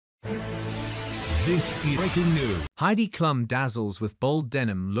This is breaking news. Heidi Klum dazzles with bold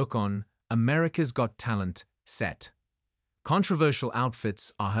denim look on America's Got Talent set. Controversial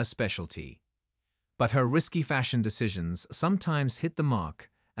outfits are her specialty. But her risky fashion decisions sometimes hit the mark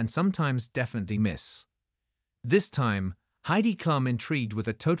and sometimes definitely miss. This time, Heidi Klum intrigued with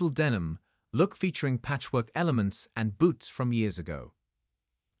a total denim look featuring patchwork elements and boots from years ago.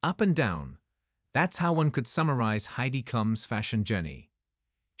 Up and down, that's how one could summarize Heidi Klum's fashion journey.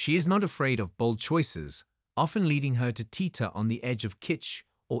 She is not afraid of bold choices, often leading her to teeter on the edge of kitsch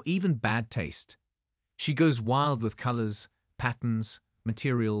or even bad taste. She goes wild with colors, patterns,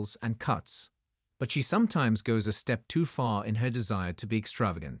 materials, and cuts, but she sometimes goes a step too far in her desire to be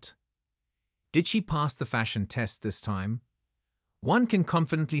extravagant. Did she pass the fashion test this time? One can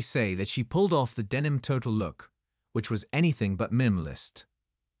confidently say that she pulled off the denim total look, which was anything but minimalist.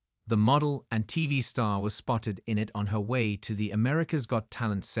 The model and TV star was spotted in it on her way to the America's Got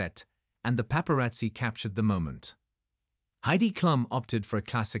Talent set, and the paparazzi captured the moment. Heidi Klum opted for a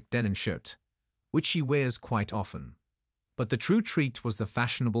classic denim shirt, which she wears quite often. But the true treat was the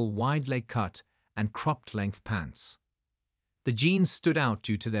fashionable wide-leg cut and cropped-length pants. The jeans stood out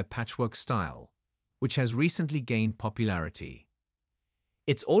due to their patchwork style, which has recently gained popularity.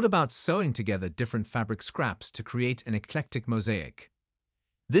 It's all about sewing together different fabric scraps to create an eclectic mosaic.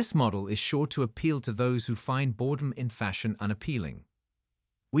 This model is sure to appeal to those who find boredom in fashion unappealing.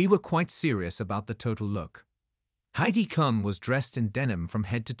 We were quite serious about the total look. Heidi Klum was dressed in denim from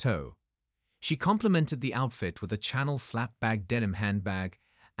head to toe. She complemented the outfit with a channel flap-bag denim handbag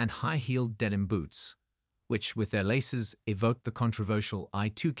and high-heeled denim boots, which, with their laces, evoked the controversial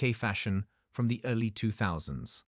Y2K fashion from the early 2000s.